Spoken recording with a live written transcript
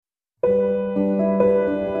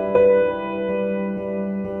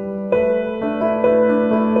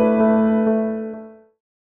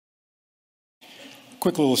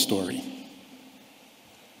Quick little story.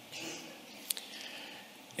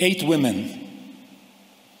 8 women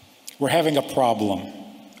were having a problem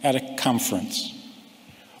at a conference.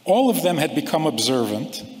 All of them had become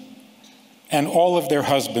observant, and all of their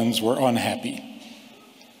husbands were unhappy.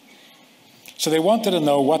 So they wanted to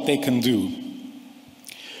know what they can do.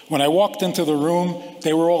 When I walked into the room,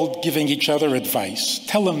 they were all giving each other advice.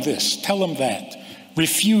 Tell him this, tell him that.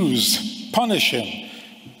 Refuse, punish him,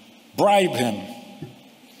 bribe him.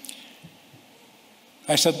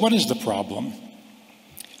 I said, what is the problem?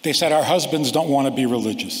 They said, our husbands don't want to be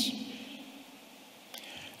religious.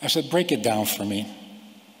 I said, break it down for me.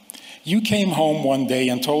 You came home one day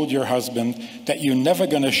and told your husband that you're never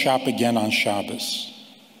going to shop again on Shabbos.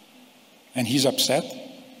 And he's upset?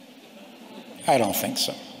 I don't think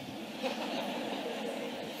so.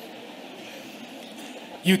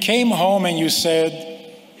 You came home and you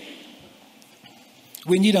said,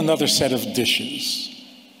 we need another set of dishes.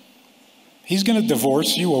 He's going to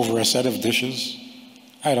divorce you over a set of dishes?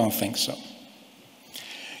 I don't think so.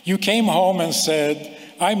 You came home and said,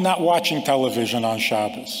 I'm not watching television on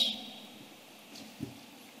Shabbos.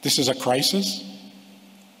 This is a crisis?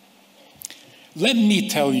 Let me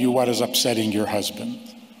tell you what is upsetting your husband.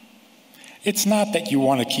 It's not that you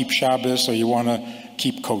want to keep Shabbos or you want to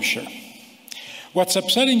keep kosher. What's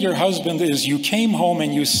upsetting your husband is you came home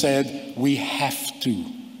and you said, we have to.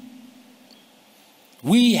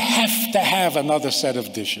 We have to have another set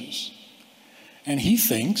of dishes. And he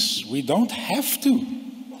thinks we don't have to.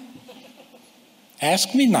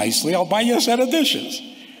 Ask me nicely, I'll buy you a set of dishes.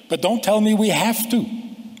 But don't tell me we have to.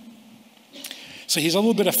 So he's a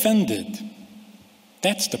little bit offended.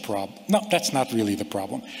 That's the problem. No, that's not really the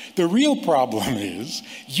problem. The real problem is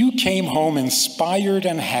you came home inspired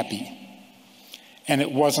and happy, and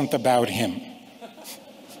it wasn't about him.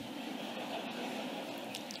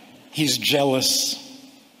 He's jealous.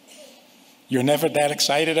 You're never that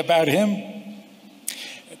excited about him.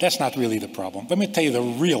 That's not really the problem. Let me tell you the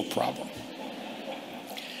real problem.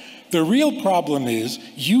 The real problem is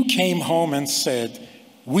you came home and said,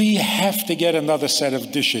 we have to get another set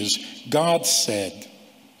of dishes. God said.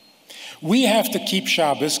 We have to keep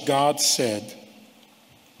Shabbos. God said.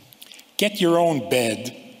 Get your own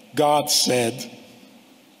bed. God said.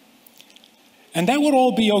 And that would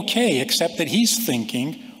all be okay, except that he's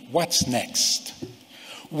thinking, what's next?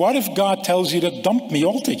 What if God tells you to dump me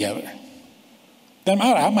altogether? Then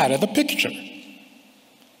I'm out of the picture.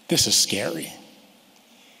 This is scary.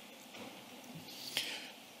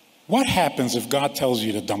 What happens if God tells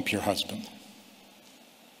you to dump your husband?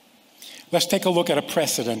 Let's take a look at a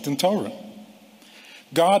precedent in Torah.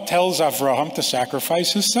 God tells Avraham to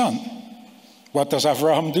sacrifice his son. What does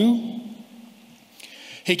Avraham do?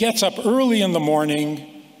 He gets up early in the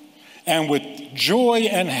morning and with joy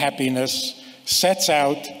and happiness sets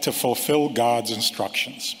out to fulfill God's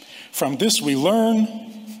instructions. From this we learn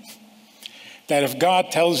that if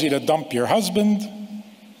God tells you to dump your husband,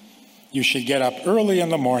 you should get up early in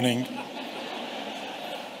the morning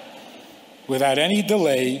without any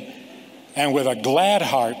delay and with a glad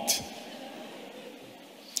heart.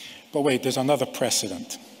 But wait, there's another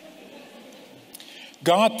precedent.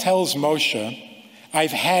 God tells Moshe,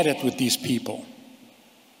 I've had it with these people.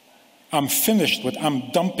 I'm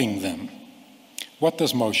dumping them. What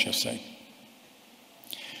does Moshe say?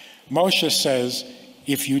 Moshe says,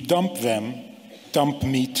 if you dump them, dump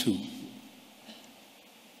me too.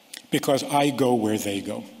 Because I go where they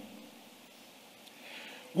go.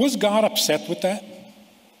 Was God upset with that?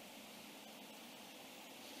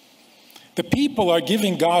 The people are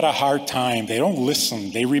giving God a hard time. They don't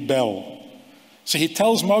listen. They rebel. So he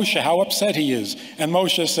tells Moshe how upset he is. And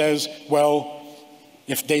Moshe says, well,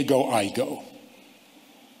 if they go, I go.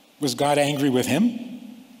 Was God angry with him?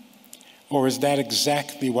 Or is that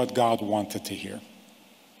exactly what God wanted to hear?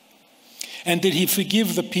 And did he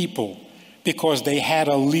forgive the people because they had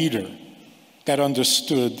a leader that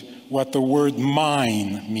understood what the word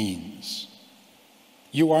mine means?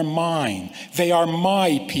 You are mine. They are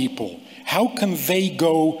my people. How can they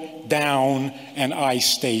go down and I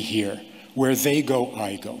stay here? Where they go,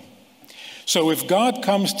 I go. So if God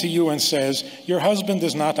comes to you and says, your husband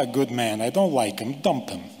is not a good man, I don't like him, dump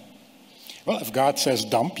him. Well, if God says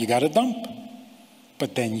dump, you got to dump.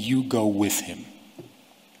 But then you go with him.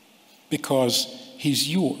 Because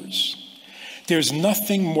he's yours. There's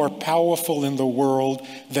nothing more powerful in the world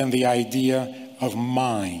than the idea of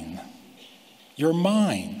mine. You're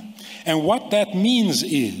mine. And what that means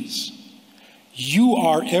is, you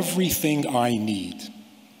are everything I need.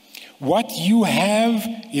 What you have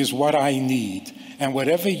is what I need. And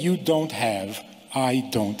whatever you don't have, I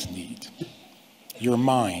don't need. You're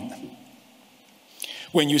mine.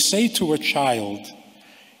 When you say to a child,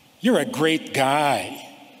 "You're a great guy.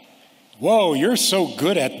 Whoa, you're so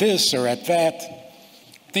good at this or at that,"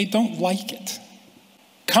 they don't like it.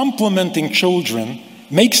 Complimenting children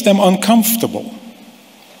makes them uncomfortable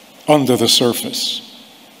under the surface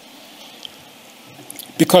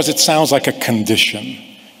because it sounds like a condition.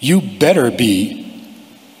 You better be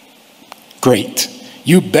great.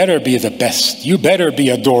 You better be the best. You better be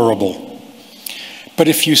adorable. But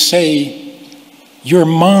if you say, "You're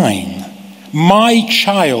mine, my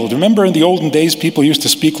child," remember in the olden days people used to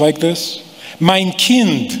speak like this? "Mein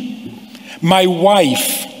Kind, my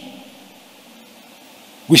wife."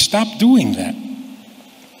 We stopped doing that.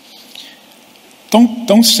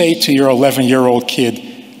 Don't say to your 11-year-old kid,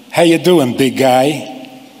 "How you doing, big guy?"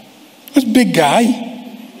 What's big guy?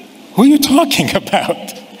 Who are you talking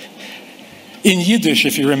about? In Yiddish,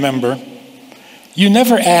 if you remember, you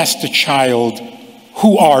never asked a child,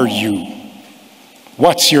 "Who are you?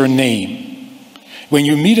 What's your name?" When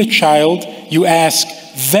you meet a child, you ask,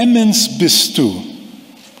 "Wemens bist du?"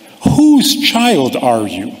 Whose child are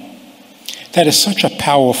you? That is such a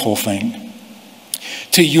powerful thing.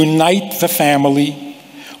 To unite the family,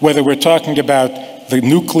 whether we're talking about the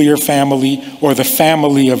nuclear family or the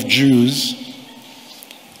family of Jews,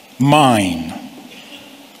 mine.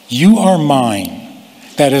 You are mine.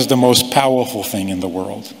 That is the most powerful thing in the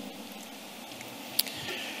world.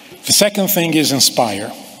 The second thing is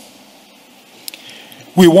inspire.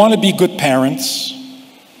 We want to be good parents.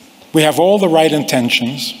 We have all the right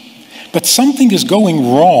intentions, but something is going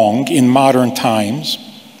wrong in modern times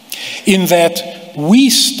in that we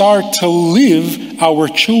start to live our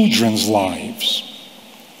children's lives.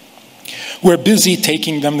 We're busy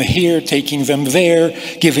taking them here, taking them there,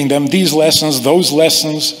 giving them these lessons, those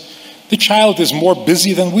lessons. The child is more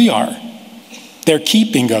busy than we are. They're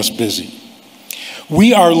keeping us busy.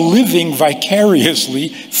 We are living vicariously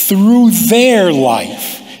through their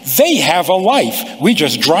life. They have a life. We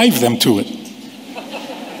just drive them to it.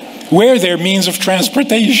 We're their means of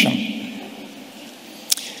transportation.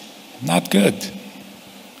 Not good.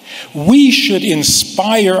 We should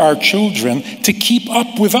inspire our children to keep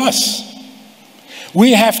up with us.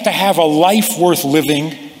 We have to have a life worth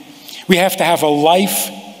living. We have to have a life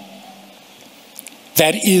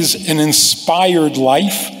that is an inspired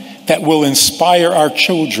life that will inspire our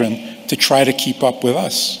children to try to keep up with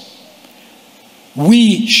us.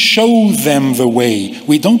 We show them the way.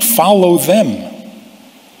 We don't follow them.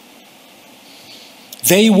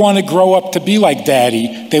 They want to grow up to be like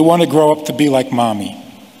daddy. They want to grow up to be like mommy.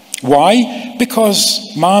 Why?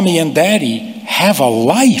 Because mommy and daddy have a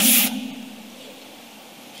life.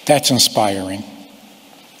 That's inspiring.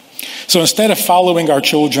 So instead of following our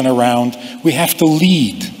children around, we have to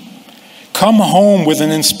lead. Come home with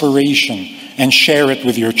an inspiration and share it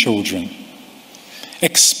with your children.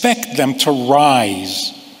 Expect them to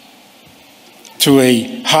rise to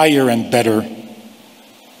a higher and better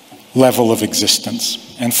level of existence.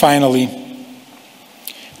 And finally,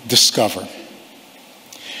 discover.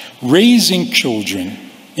 Raising children,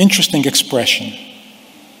 interesting expression.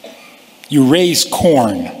 You raise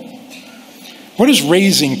corn. What does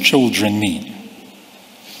raising children mean?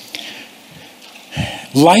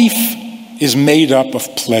 Life is made up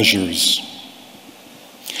of pleasures.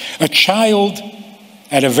 A child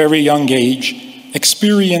at a very young age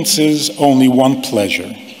experiences only one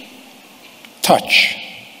pleasure: touch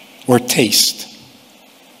or taste.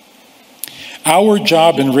 Our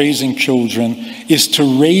job in raising children is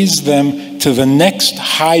to raise them to the next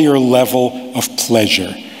higher level of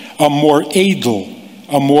pleasure, a more edel,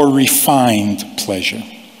 a more refined pleasure.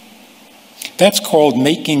 That's called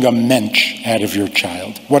making a mensch out of your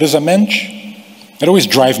child. What is a mensch? It always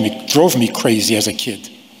drove me crazy as a kid.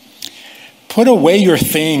 Put away your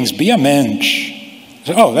things, be a mensch.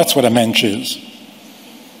 Oh, that's what a mensch is.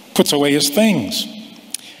 Puts away his things.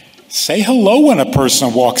 Say hello when a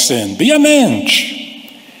person walks in. Be a mensch.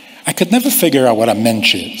 I could never figure out what a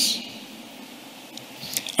mensch is.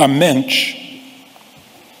 A mensch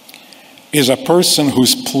is a person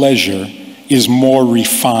whose pleasure is more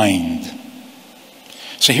refined.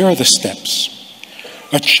 So here are the steps.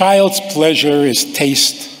 A child's pleasure is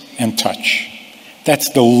taste and touch. That's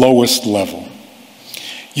the lowest level.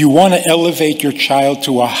 You want to elevate your child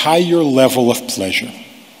to a higher level of pleasure.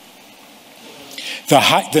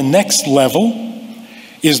 The next level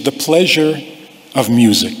is the pleasure of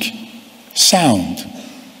music, sound.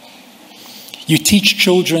 You teach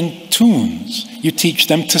children tunes. You teach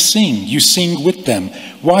them to sing. You sing with them.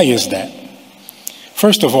 Why is that?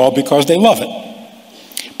 First of all, because they love it.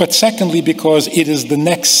 But secondly, because it is the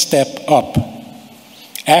next step up.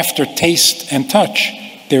 After taste and touch,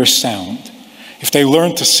 there's sound. if they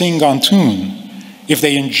learn to sing on tune, if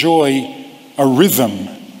they enjoy a rhythm,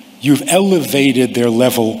 you've elevated their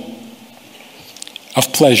level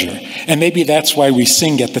of pleasure. And maybe that's why we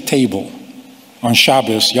sing at the table on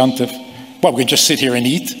Shabbos, Yontif. Well, we just sit here and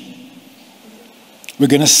eat. We're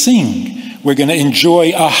going to sing. We're going to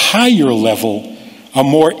enjoy a higher level, a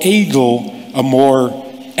more edel, a more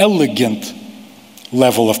elegant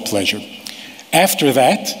level of pleasure. After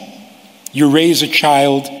that, you raise a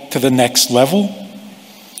child to the next level,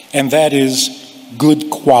 and that is good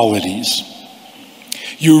qualities.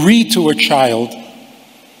 You read to a child,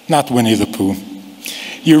 not Winnie the Pooh,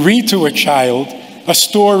 you read to a child a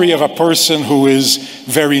story of a person who is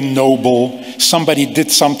very noble, somebody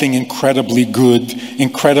did something incredibly good,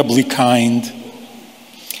 incredibly kind,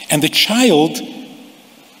 and the child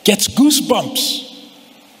gets goosebumps.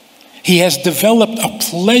 He has developed a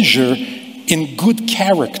pleasure in good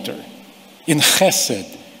character, in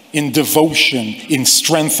chesed, in devotion, in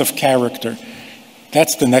strength of character.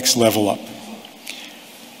 That's the next level up.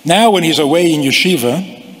 Now when he's away in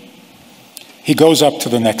yeshiva, he goes up to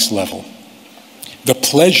the next level. The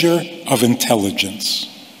pleasure of intelligence,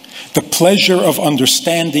 the pleasure of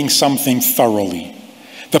understanding something thoroughly,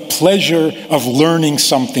 the pleasure of learning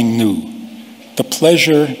something new, the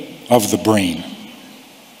pleasure of the brain.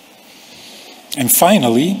 And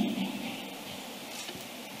finally,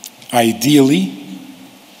 ideally,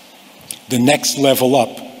 the next level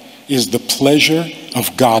up is the pleasure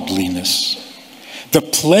of godliness, the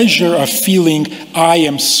pleasure of feeling I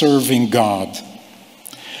am serving God.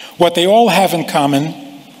 What they all have in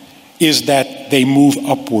common is that they move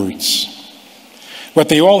upwards. What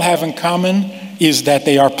they all have in common is that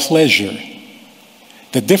they are pleasure.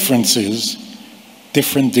 The difference is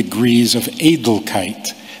different degrees of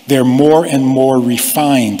edelkeit. They're more and more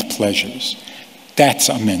refined pleasures. That's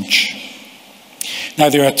a mensch. Now,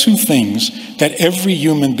 there are two things that every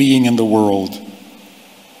human being in the world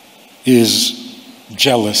is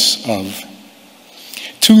jealous of.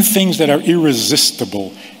 Two things that are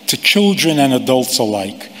irresistible to children and adults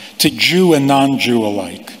alike, to Jew and non-Jew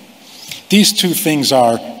alike. These two things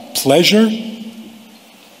are pleasure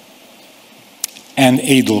and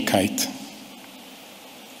edelkeit.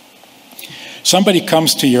 Somebody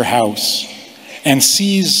comes to your house and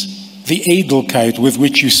sees the edelkeit with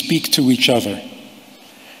which you speak to each other,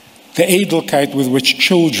 the edelkeit with which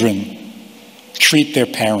children treat their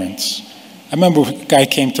parents. I remember a guy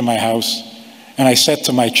came to my house and I said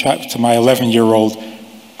to my 11-year-old,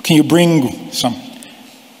 can you bring some?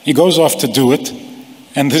 He goes off to do it,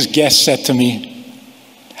 and this guest said to me,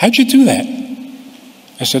 how'd you do that?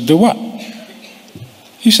 I said, do what?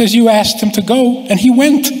 He says, you asked him to go, and he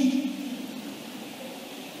went.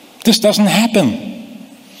 This doesn't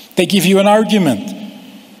happen. They give you an argument,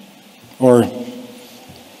 or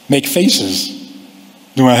make faces.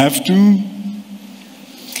 Do I have to?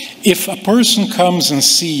 If a person comes and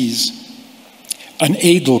sees an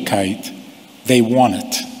edelkeit, they want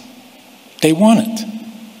it. They want it.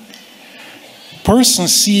 Person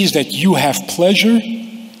sees that you have pleasure,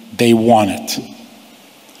 they want it.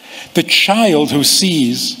 The child who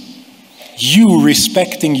sees you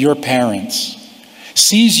respecting your parents,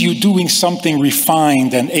 sees you doing something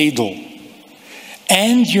refined and edel,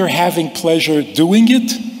 and you're having pleasure doing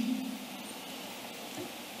it,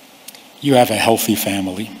 you have a healthy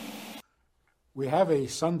family. We have a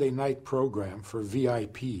Sunday night program for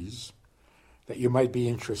VIPs that you might be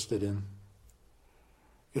interested in.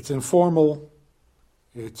 It's informal,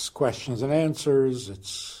 it's questions and answers,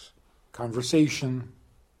 it's conversation.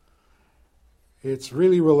 It's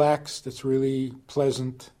really relaxed, it's really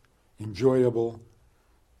pleasant, enjoyable,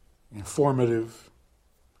 informative,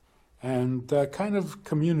 and kind of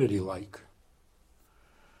community-like.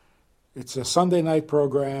 It's a Sunday night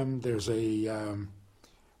program. There's a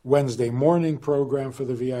Wednesday morning program for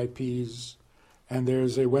the VIPs, and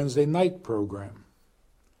there's a Wednesday night program.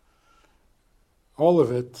 All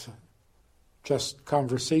of it just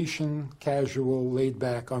conversation, casual, laid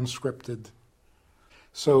back, unscripted.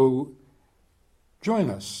 So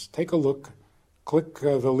join us, take a look, click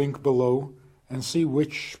the link below and see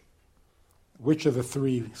which of the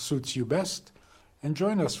three suits you best, and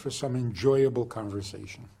join us for some enjoyable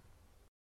conversation.